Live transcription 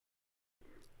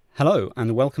Hello,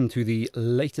 and welcome to the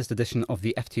latest edition of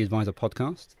the FT Advisor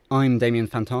podcast. I'm Damien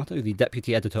Fantato, the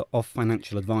Deputy Editor of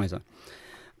Financial Advisor.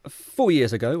 4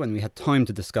 years ago, when we had time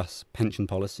to discuss pension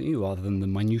policy rather than the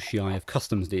minutiae of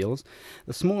customs deals,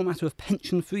 the small matter of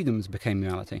pension freedoms became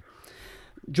reality.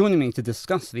 Joining me to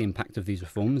discuss the impact of these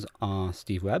reforms are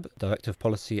Steve Webb, Director of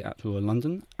Policy at Royal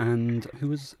London, and who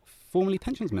was formerly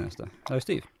Pensions Minister. Hello,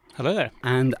 Steve. Hello there.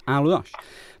 And Al Rush,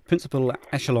 Principal at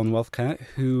Echelon Wealthcare,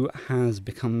 who has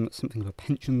become something of a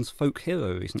pensions folk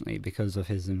hero recently because of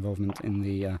his involvement in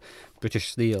the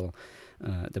British Steel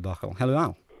debacle. Hello,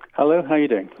 Al. Hello, how are you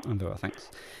doing? I'm very well, thanks.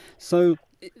 So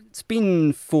it's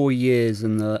been 4 years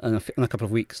and a couple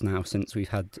of weeks now since we've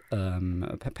had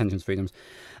pensions freedoms.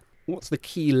 What's the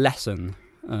key lesson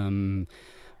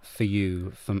for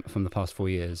you from the past 4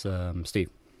 years, Steve?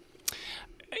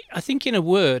 I think in a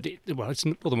word, it's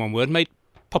more than one word,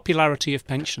 popularity of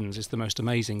pensions is the most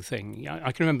amazing thing.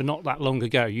 I can remember not that long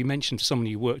ago, you mentioned to someone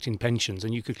you worked in pensions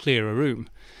and you could clear a room.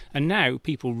 And now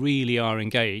people really are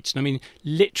engaged. I mean,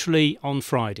 literally on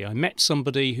Friday, I met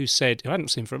somebody who said, who I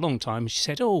hadn't seen for a long time, she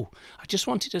said, I just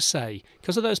wanted to say,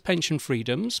 because of those pension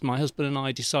freedoms, my husband and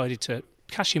I decided to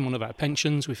cash in one of our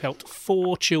pensions. We've helped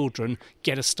 4 children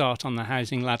get a start on the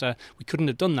housing ladder. We couldn't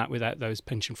have done that without those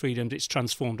pension freedoms. It's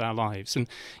transformed our lives. And,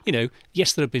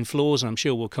 yes, there have been flaws, and I'm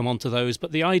sure we'll come on to those,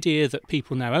 but the idea that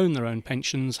people now own their own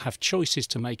pensions, have choices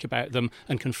to make about them,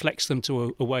 and can flex them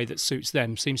to a way that suits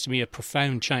them seems to me a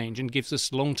profound change and gives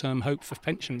us long-term hope for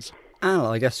pensions. Al,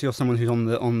 I guess you're someone who's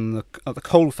on the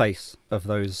coal face of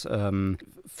those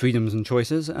freedoms and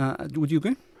choices. Would you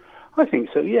agree? I think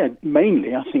so, yeah.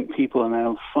 Mainly, I think people are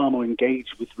now far more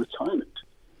engaged with retirement.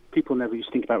 People never used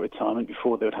to think about retirement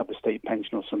before. They would have a state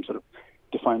pension or some sort of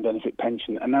defined benefit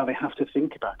pension, and now they have to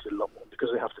think about it a lot more. Because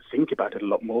they have to think about it a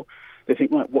lot more, they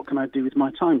think, right, what can I do with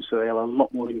my time? So they are a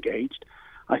lot more engaged.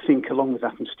 I think along with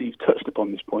that, and Steve touched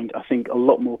upon this point, I think a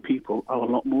lot more people are a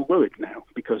lot more worried now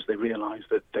because they realise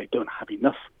that they don't have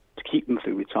enough to keep them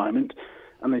through retirement,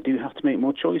 and they do have to make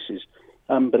more choices.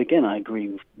 But again, I agree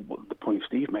with the point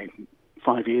Steve made.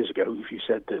 5 years ago, if you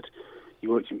said that you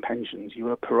worked in pensions, you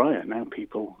were a pariah. Now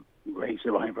people raise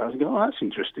their eyebrows and go, that's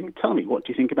interesting. Tell me, what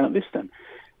do you think about this then?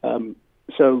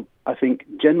 So I think,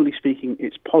 generally speaking,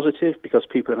 it's positive because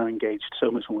people are now engaged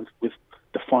so much more with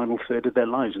the final third of their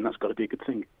lives, and that's got to be a good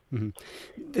thing. Mm-hmm.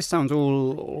 This sounds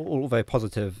all very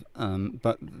positive,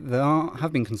 but there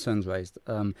have been concerns raised.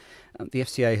 The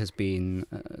FCA has been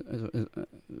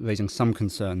raising some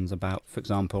concerns about, for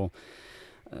example,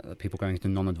 people going into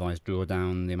non-advised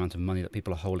drawdown, the amount of money that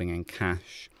people are holding in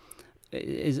cash.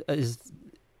 Is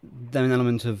there an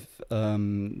element of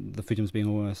the freedoms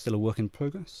being still a work in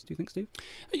progress, do you think, Steve?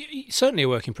 Certainly a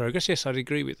work in progress, yes, I'd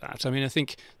agree with that. I mean, I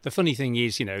think the funny thing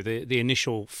is, the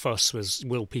initial fuss was,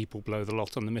 will people blow the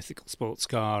lot on the mythical sports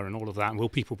car and all of that, and will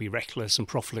people be reckless and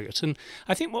profligate? And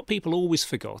I think what people always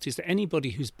forgot is that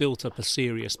anybody who's built up a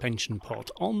serious pension pot,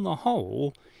 on the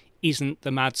whole, isn't the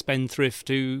mad spendthrift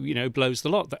who, blows the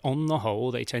lot. That on the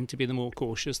whole, they tend to be the more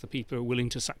cautious, the people who are willing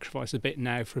to sacrifice a bit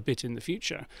now for a bit in the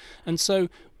future. And so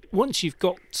once you've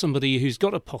got somebody who's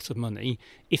got a pot of money,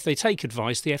 if they take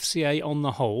advice, the FCA on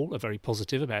the whole are very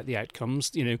positive about the outcomes.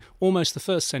 Almost the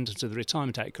first sentence of the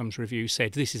Retirement Outcomes Review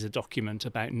said this is a document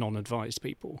about non-advised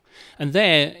people. And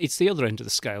there, it's the other end of the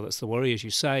scale that's the worry, as you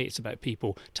say. It's about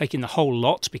people taking the whole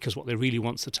lot because what they really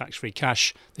want is the tax-free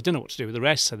cash. They don't know what to do with the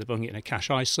rest, so they're bunging it in a cash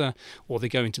ISA, or they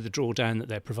go into the drawdown that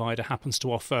their provider happens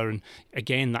to offer, and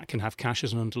again, that can have cash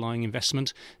as an underlying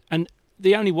investment. And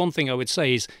the only one thing I would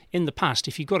say is, in the past,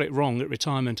 if you got it wrong at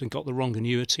retirement and got the wrong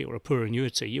annuity or a poor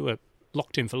annuity, you were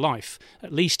locked in for life.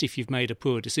 At least if you've made a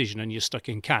poor decision and you're stuck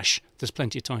in cash, there's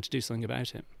plenty of time to do something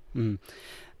about it. Mm.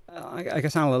 I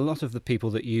guess, Al, a lot of the people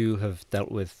that you have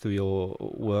dealt with through your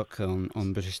work on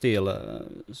British Steel are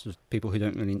sort of people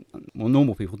who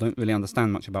normal people don't really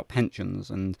understand much about pensions.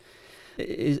 And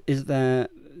do the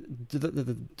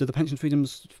pension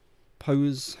freedoms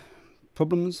pose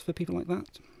problems for people like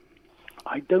that?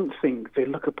 I don't think they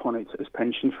look upon it as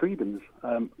pension freedoms.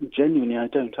 Genuinely, I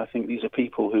don't. I think these are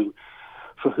people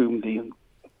for whom the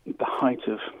height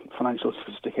of financial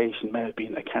sophistication may have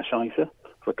been a cash ISA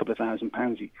for a couple of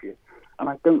 £1,000 each year. And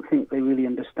I don't think they really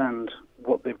understand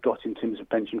what they've got in terms of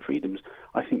pension freedoms.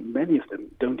 I think many of them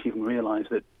don't even realise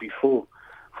that before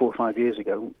 4 or 5 years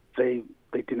ago, they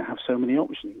didn't have so many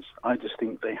options. I just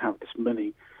think they have this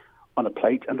money on a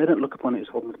plate, and they don't look upon it as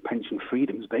a problem with pension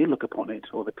freedoms. They look upon it,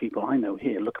 or the people I know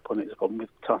here look upon it as a problem with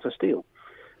Tata Steel.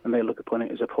 And they look upon it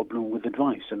as a problem with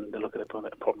advice, and they look upon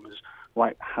it as a problem as,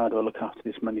 right, how do I look after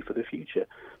this money for the future?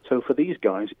 So for these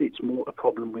guys, it's more a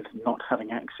problem with not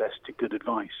having access to good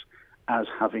advice. as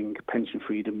having pension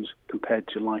freedoms compared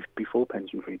to life before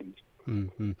pension freedoms.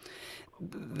 Mm-hmm.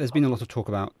 There's been a lot of talk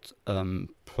about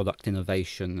product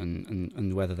innovation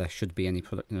and whether there should be any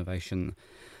product innovation.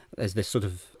 There's this sort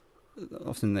of,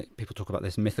 often that people talk about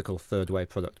this mythical third way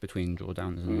product between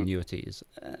drawdowns and annuities,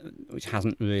 which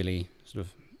hasn't really sort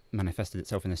of manifested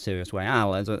itself in a serious way.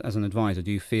 Al, as an advisor,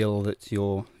 do you feel that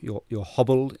you're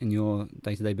hobbled in your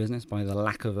day-to-day business by the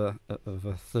lack of a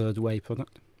third way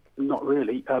product? Not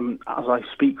really. As I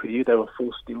speak with you, there are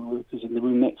 4 steelworkers in the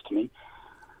room next to me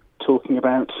talking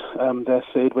about their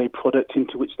third way product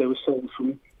into which they were sold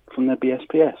from their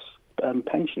BSPS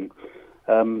pension.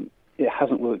 It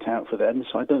hasn't worked out for them,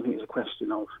 so I don't think it's a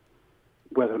question of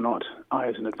whether or not I,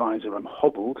 as an advisor, am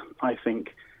hobbled. I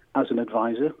think, as an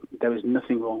advisor, there is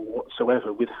nothing wrong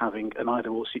whatsoever with having an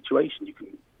either-or situation.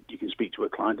 You can speak to a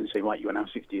client and say, right, you are now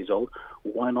 60 years old.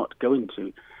 Why not go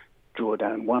into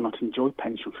drawdown? Why not enjoy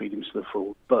pension freedoms to the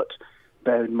full? But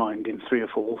bear in mind, in 3 or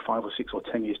 4 or 5 or 6 or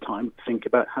 10 years' time, think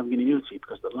about having an annuity,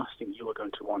 because the last thing you are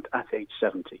going to want at age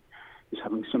 70 is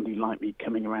having somebody like me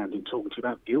coming around and talking to you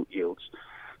about gilt yields.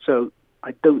 So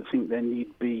I don't think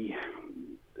we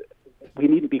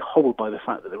needn't be hobbled by the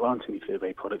fact that there aren't any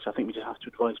third-way products. I think we just have to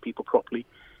advise people properly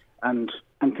and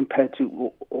compared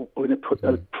to or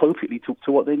appropriately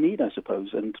to what they need, I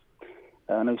suppose. And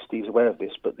I know Steve's aware of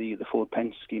this, but the Ford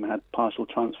pension scheme had partial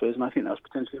transfers, and I think that was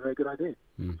potentially a very good idea.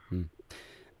 Mm-hmm.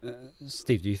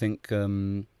 Steve, do you think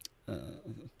third-way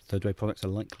products are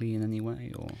likely in any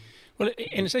way, or? Well,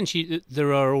 in a sense,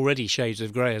 there are already shades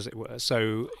of grey, as it were.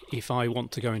 So if I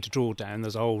want to go into drawdown,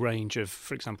 there's a whole range of,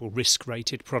 for example,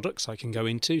 risk-rated products I can go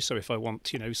into. So if I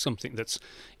want, something that's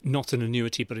not an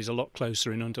annuity but is a lot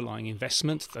closer in underlying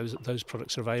investment, those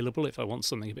products are available. If I want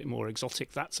something a bit more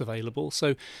exotic, that's available.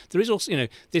 So there is also,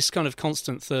 this kind of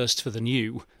constant thirst for the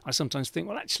new. I sometimes think,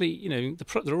 well, actually,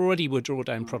 there already were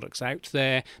drawdown products out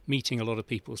there meeting a lot of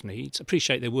people's needs.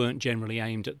 Appreciate they weren't generally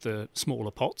aimed at the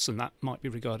smaller pots, and that might be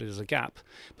regarded as a gap.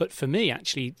 But for me,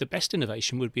 actually, the best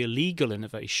innovation would be a legal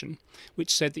innovation,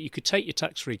 which said that you could take your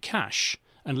tax-free cash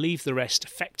and leave the rest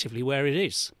effectively where it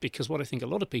is. Because what I think a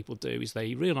lot of people do is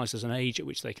they realise there's an age at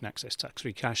which they can access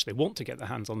tax-free cash, they want to get their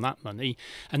hands on that money,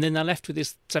 and then they're left with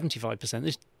this 75%,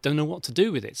 they don't know what to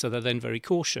do with it, so they're then very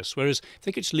cautious. Whereas if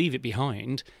they could just leave it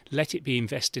behind, let it be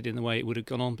invested in the way it would have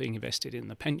gone on being invested in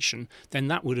the pension, then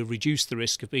that would have reduced the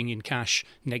risk of being in cash,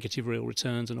 negative real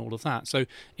returns and all of that. So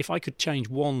if I could change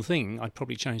one thing, I'd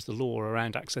probably change the law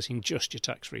around accessing just your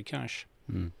tax-free cash.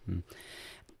 Mm-hmm.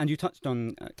 And you touched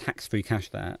on tax-free cash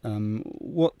there.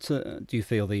 What do you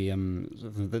feel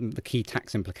the key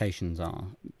tax implications are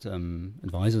that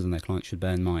advisors and their clients should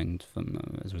bear in mind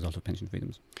as a result of pension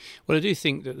freedoms? Well, I do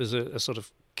think that there's a sort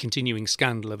of continuing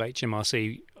scandal of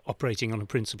HMRC operating on a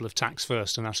principle of tax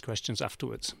first and ask questions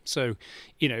afterwards. So,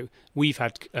 we've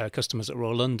had customers at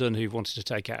Royal London who wanted to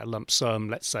take out a lump sum,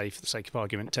 let's say, for the sake of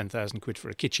argument, 10,000 quid for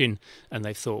a kitchen, and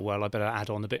they've thought, well, I better add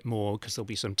on a bit more because there'll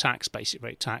be some tax, basic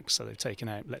rate tax, so they've taken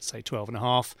out, let's say,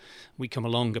 12.5. We come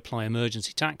along, apply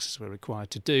emergency tax, as we're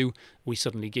required to do. We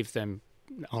suddenly give them,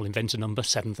 I'll invent a number,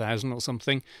 7,000 or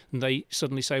something, and they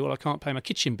suddenly say, well, I can't pay my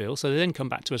kitchen bill, so they then come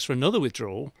back to us for another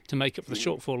withdrawal to make up for the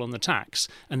shortfall on the tax,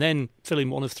 and then fill in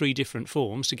one of 3 different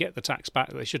forms to get the tax back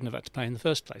that they shouldn't have had to pay in the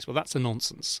first place. Well, that's a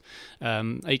nonsense.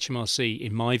 HMRC,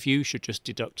 in my view, should just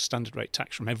deduct standard rate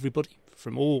tax from everybody,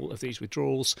 from all of these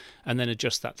withdrawals, and then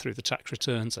adjust that through the tax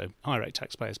return. So high rate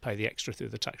taxpayers pay the extra through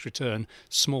the tax return.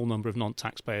 Small number of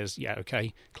non-taxpayers,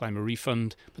 claim a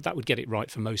refund, but that would get it right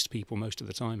for most people most of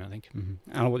the time, I think.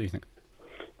 Mm-hmm. Al, what do you think?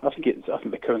 I think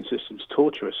the current system's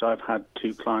torturous. I've had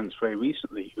 2 clients very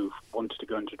recently who've wanted to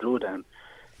go into drawdown,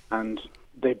 and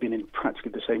they've been in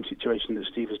practically the same situation that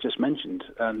Steve has just mentioned,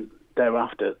 and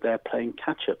thereafter they're playing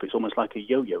catch-up. It's almost like a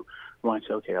yo-yo. Right,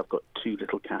 okay, I've got too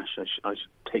little cash, I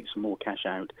should take some more cash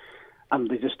out.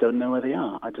 And they just don't know where they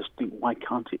are. I just think, why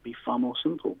can't it be far more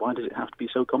simple? Why does it have to be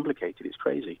so complicated? It's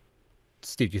crazy.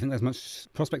 Steve, do you think there's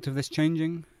much prospect of this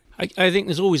changing? I think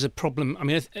there's always a problem. I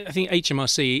mean, I think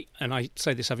HMRC, and I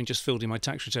say this having just filled in my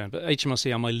tax return, but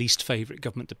HMRC are my least favourite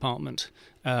government department.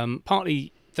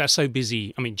 Partly they're so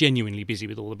busy, genuinely busy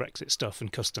with all the Brexit stuff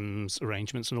and customs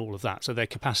arrangements and all of that, so their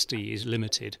capacity is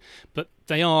limited. But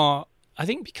they are, I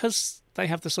think, because they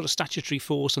have the sort of statutory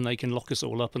force and they can lock us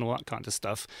all up and all that kind of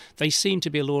stuff, they seem to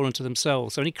be a law unto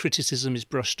themselves. So any criticism is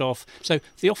brushed off. So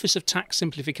the Office of Tax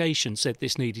Simplification said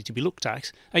this needed to be looked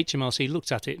at. HMRC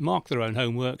looked at it, marked their own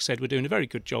homework, said we're doing a very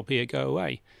good job here, go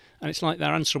away. And it's like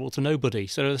they're answerable to nobody.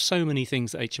 So there are so many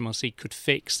things that HMRC could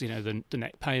fix, the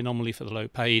net pay anomaly for the low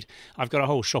paid. I've got a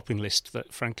whole shopping list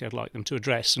that, frankly, I'd like them to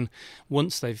address. And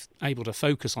once they've able to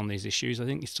focus on these issues, I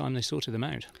think it's time they sorted them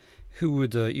out. Who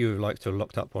would you have liked to have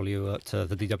locked up while you were at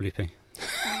the DWP?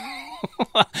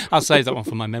 I'll save that one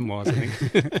for my memoirs, I think.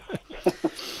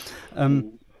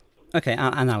 Okay,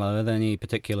 and Ala, are there any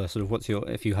particular sort of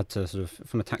if you had to sort of,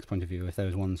 from a tax point of view, if there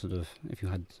was one sort of, if you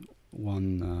had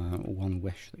one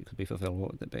wish that could be fulfilled,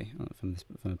 what would it be from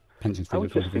a pensions freedom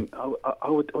point of view? I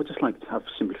would just like to have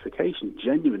simplification,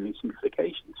 genuinely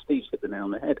simplification. Steve's hit the nail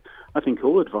on the head. I think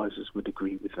all advisors would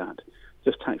agree with that.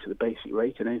 Just tax at the basic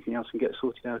rate, and anything else can get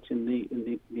sorted out in the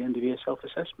end of year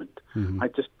self-assessment.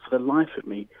 For the life of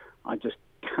me, I just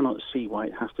cannot see why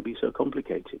it has to be so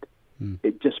complicated.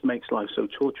 It just makes life so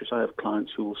torturous. I have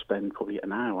clients who will spend probably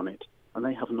an hour on it, and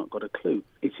they have not got a clue.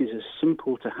 It is as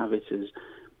simple to have it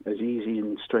as easy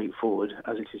and straightforward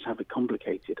as it is to have it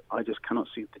complicated. I just cannot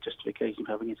see the justification of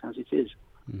having it as it is.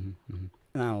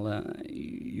 Now,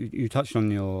 you touched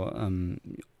on your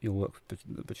work with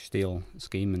the British Steel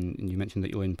scheme, and you mentioned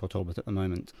that you're in Port Talbot at the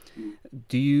moment.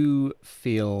 Do you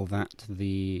feel that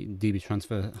the DB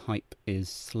transfer hype is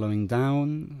slowing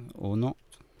down or not?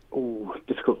 Oh,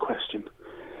 difficult question.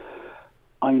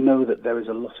 I know that there is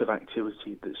a lot of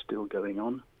activity that's still going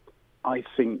on. I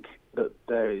think that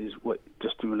there is,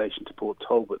 just in relation to Port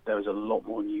Talbot, there is a lot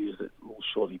more news that will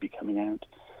shortly be coming out.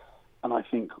 And I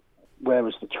think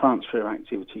whereas the transfer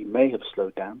activity may have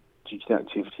slowed down due to the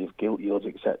activity of gilt yields,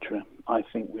 etc., I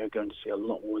think we are going to see a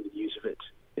lot more in the news of it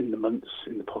in the months,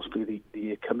 possibly the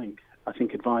year coming. I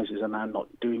think advisors are now not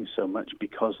doing so much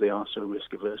because they are so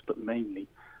risk averse, but mainly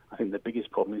I think the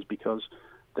biggest problem is because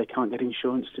they can't get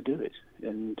insurance to do it.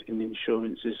 And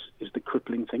insurance is the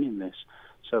crippling thing in this.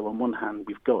 So on one hand,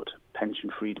 we've got pension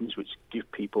freedoms, which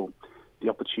give people the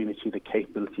opportunity, the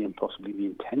capability, and possibly the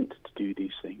intent to do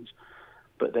these things.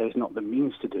 But there is not the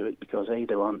means to do it because A,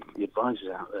 there aren't the advisors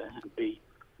out there, and B,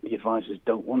 the advisors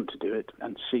don't want to do it,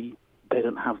 and C, they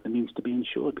don't have the means to be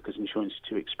insured because insurance is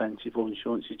too expensive or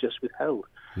insurance is just withheld.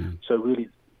 So really,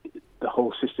 the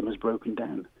whole system has broken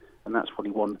down, and that's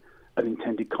probably one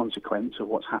unintended consequence of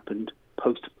what's happened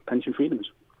post-pension freedoms.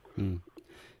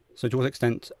 So to what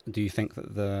extent do you think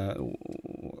that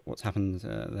what's happened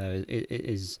there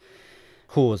is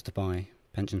caused by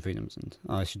pension freedoms? And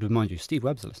I should remind you, Steve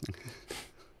Webb's listening.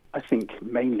 I think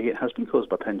mainly it has been caused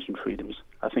by pension freedoms.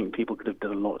 I think people could have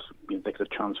done a lot. They could have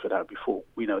transferred out before.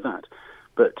 We know that.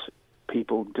 But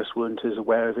people just weren't as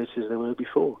aware of it as they were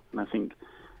before. And I think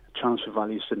transfer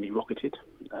values suddenly rocketed.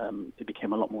 It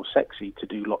became a lot more sexy to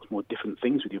do lots more different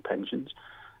things with your pensions.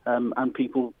 And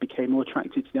people became more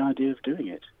attracted to the idea of doing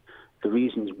it. The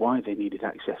reasons why they needed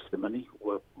access to the money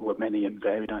were many and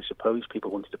varied, I suppose.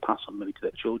 People wanted to pass on money to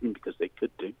their children because they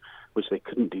could do, which they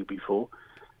couldn't do before.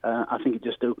 I think it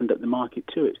just opened up the market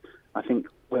to it. I think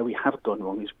where we have gone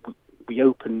wrong is we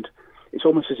opened, it's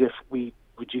almost as if we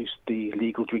reduced the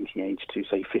legal drinking age to,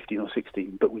 say, 15 or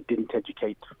 16, but we didn't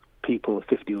educate people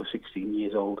 15 or 16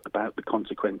 years old about the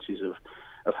consequences of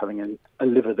having a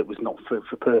liver that was not for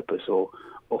purpose or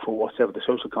for whatever the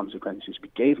social consequences. We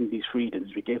gave them these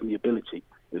freedoms, we gave them the ability.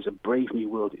 It was a brave new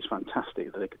world, it's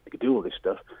fantastic that they could do all this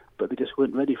stuff, but they just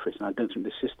weren't ready for it, and I don't think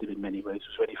the system in many ways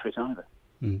was ready for it either.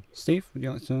 Steve, would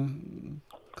you like to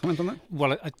comment on that?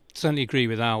 Well, I certainly agree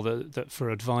with Al that for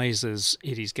advisors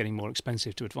it is getting more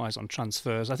expensive to advise on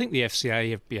transfers. I think the FCA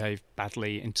have behaved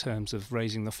badly in terms of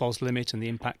raising the FOS limit and the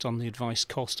impact on the advice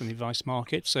cost and the advice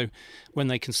market. So when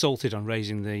they consulted on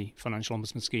raising the Financial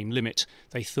Ombudsman Scheme limit,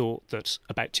 they thought that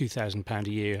about £2,000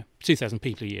 a year, 2,000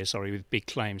 people a year, with big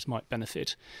claims might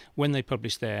benefit. When they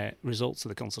published their results of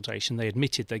the consultation, they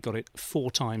admitted they got it 4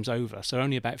 times over. So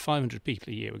only about 500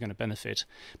 people a year were going to benefit.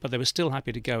 But they were still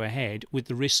happy to go ahead with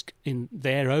the risk, in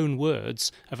their own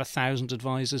words, of 1,000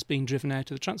 advisors being driven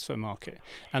out of the transfer market.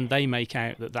 And they make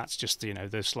out that that's just,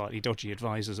 the slightly dodgy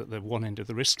advisors at the one end of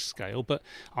the risk scale. But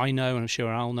I know, and I'm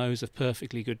sure Al knows, of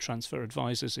perfectly good transfer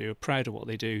advisors who are proud of what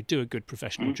they do a good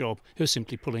professional job, who are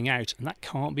simply pulling out. And that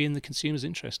can't be in the consumer's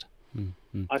interest.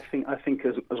 I think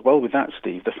as well with that,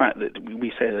 Steve, the fact that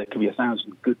we say there could be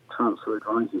 1,000 good transfer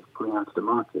advisors pulling out of the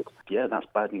market, that's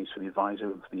bad news for the advisor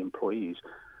and for the employees.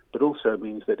 But also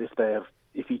means that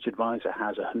if each advisor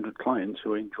has 100 clients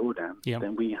who are in drawdown,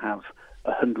 then we have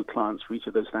 100 clients for each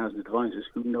of those 1,000 advisors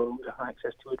who no longer have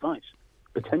access to advice,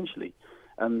 potentially.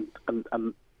 And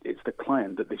it's the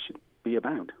client that this should be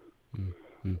about.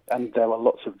 And there are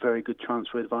lots of very good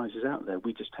transfer advisors out there.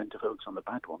 We just tend to focus on the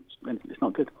bad ones, and it's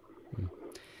not good.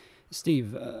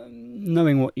 Steve,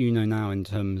 knowing what you know now in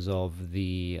terms of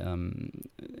the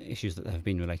issues that have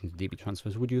been relating to DB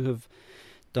transfers, would you have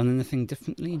done anything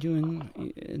differently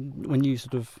when you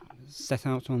sort of set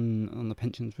out on the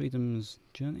pension freedoms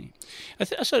journey? I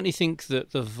certainly think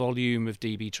that the volume of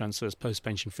DB transfers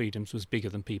post-pension freedoms was bigger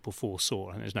than people foresaw,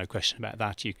 and there's no question about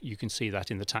that. You can see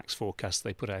that in the tax forecast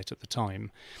they put out at the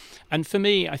time. And for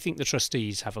me, I think the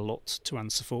trustees have a lot to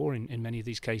answer for in many of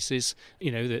these cases.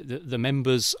 You know, the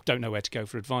members don't know where to go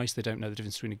for advice. They don't know the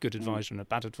difference between a good advisor and a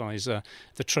bad advisor.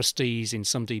 The trustees in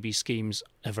some DB schemes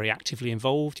are very actively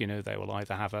involved. You know, they will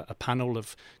either have a panel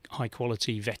of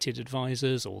high-quality vetted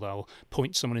advisors, or they'll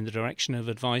point someone in the direction of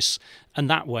advice. And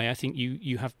that way, I think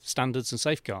you have standards and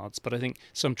safeguards. But I think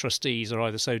some trustees are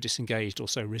either so disengaged or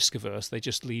so risk-averse, they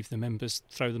just leave the members,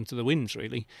 throw them to the winds,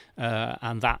 really.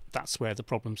 And that's where the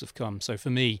problems have come. So for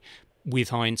me, with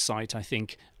hindsight, I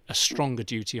think a stronger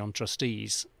duty on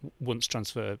trustees, once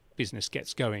transfer business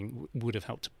gets going, would have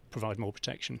helped to provide more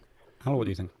protection. Hal, what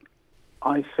do you think?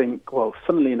 I think, well,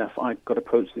 funnily enough, I got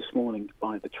approached this morning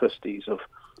by the trustees of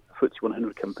a FTSE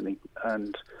 100 company,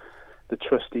 and the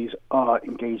trustees are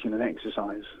engaging in an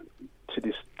exercise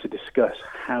to discuss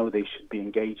how they should be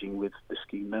engaging with the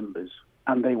scheme members.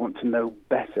 And they want to know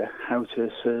better how to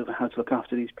serve, how to look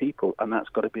after these people, and that's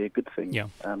got to be a good thing. Yeah.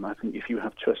 I think if you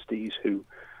have trustees who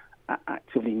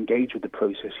actively engage with the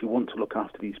process, who want to look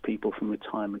after these people from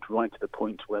retirement right to the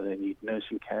point where they need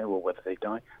nursing care or whether they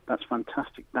die, that's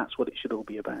fantastic. That's what it should all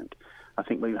be about. I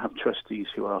think when you have trustees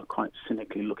who are quite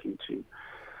cynically looking to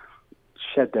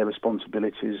shed their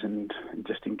responsibilities and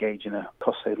just engage in a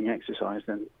cost-saving exercise,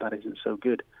 then that isn't so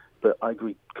good. But I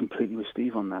agree completely with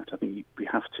Steve on that. I think we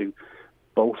have to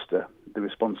bolster the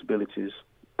responsibilities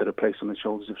that are placed on the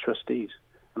shoulders of trustees.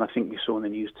 And I think we saw in the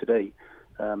news today,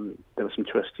 there were some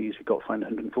trustees who got fined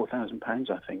 £104,000,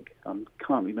 I think.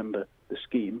 Can't remember the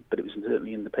scheme, but it was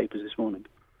certainly in the papers this morning.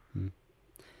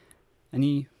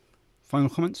 Any final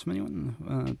comments from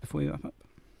anyone before you wrap up?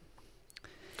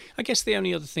 I guess the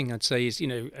only other thing I'd say is,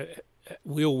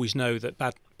 we always know that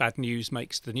bad news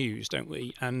makes the news, don't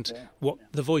we? And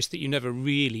the voice that you never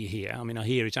really hear, I mean, I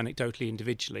hear it anecdotally,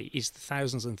 individually, is the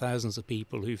thousands and thousands of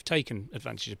people who've taken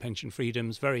advantage of pension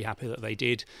freedoms, very happy that they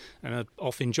did, and are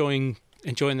off enjoying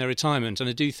their retirement. And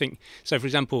I do think, so for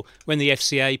example, when the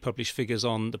FCA published figures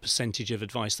on the percentage of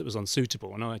advice that was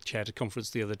unsuitable, and I chaired a conference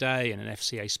the other day, and an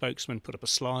FCA spokesman put up a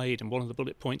slide, and one of the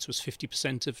bullet points was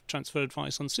 50% of transfer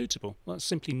advice unsuitable. Well, that's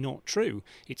simply not true.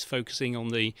 It's focusing on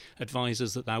the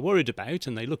advisors that they're worried about,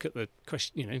 and they look at the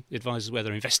question, the advisors where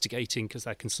they're investigating because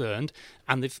they're concerned,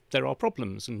 and if there are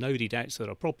problems, and nobody doubts there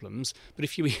are problems. But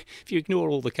if you ignore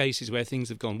all the cases where things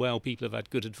have gone well, people have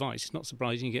had good advice, it's not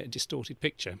surprising you get a distorted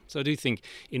picture. So I do think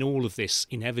in all of this,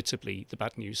 inevitably, the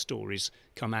bad news stories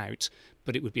come out,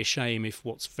 but it would be a shame if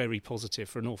what's very positive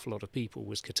for an awful lot of people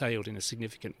was curtailed in a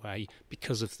significant way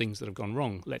because of things that have gone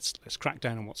wrong. Let's crack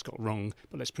down on what's got wrong,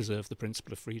 but let's preserve the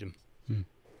principle of freedom. Okay.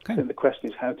 I think the question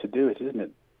is how to do it, isn't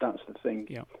it? That's the thing.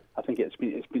 Yeah. I think it's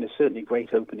been a certainly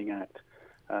great opening act,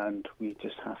 and we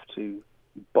just have to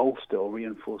bolster or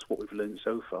reinforce what we've learned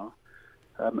so far.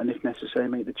 And if necessary,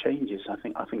 make the changes. I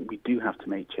think we do have to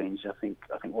make changes. I think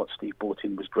what Steve brought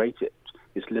in was great.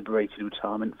 It's liberated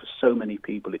retirement for so many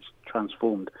people. It's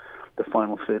transformed the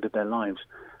final third of their lives.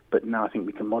 But now I think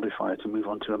we can modify it and move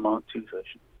on to a Mark II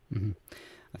version. Mm-hmm.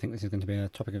 I think this is going to be a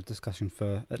topic of discussion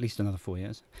for at least another 4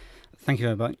 years. Thank you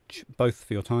very much, both,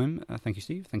 for your time. Thank you,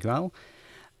 Steve. Thank you, Al.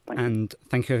 And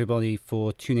thank you, everybody,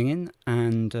 for tuning in.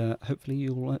 And hopefully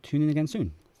you'll tune in again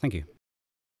soon. Thank you.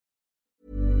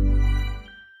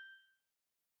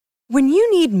 When you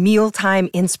need mealtime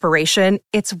inspiration,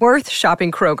 it's worth shopping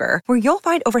Kroger, where you'll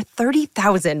find over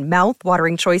 30,000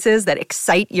 mouth-watering choices that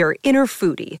excite your inner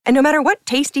foodie. And no matter what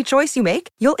tasty choice you make,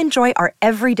 you'll enjoy our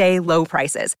everyday low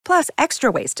prices, plus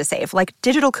extra ways to save, like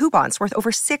digital coupons worth over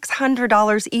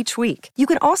 $600 each week. You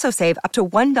can also save up to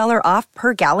 $1 off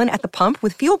per gallon at the pump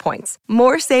with fuel points.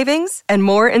 More savings and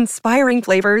more inspiring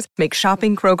flavors make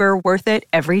shopping Kroger worth it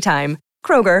every time.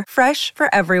 Kroger, fresh for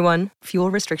everyone.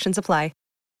 Fuel restrictions apply.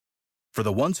 For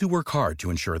the ones who work hard to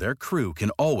ensure their crew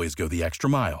can always go the extra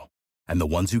mile, and the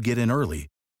ones who get in early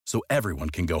so everyone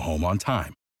can go home on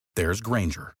time, there's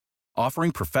Grainger,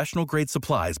 offering professional-grade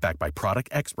supplies backed by product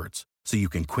experts so you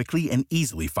can quickly and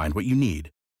easily find what you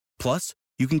need. Plus,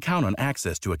 you can count on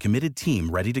access to a committed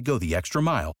team ready to go the extra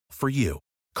mile for you.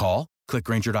 Call, click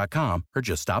Grainger.com, or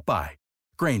just stop by.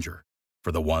 Grainger,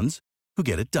 for the ones who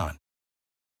get it done.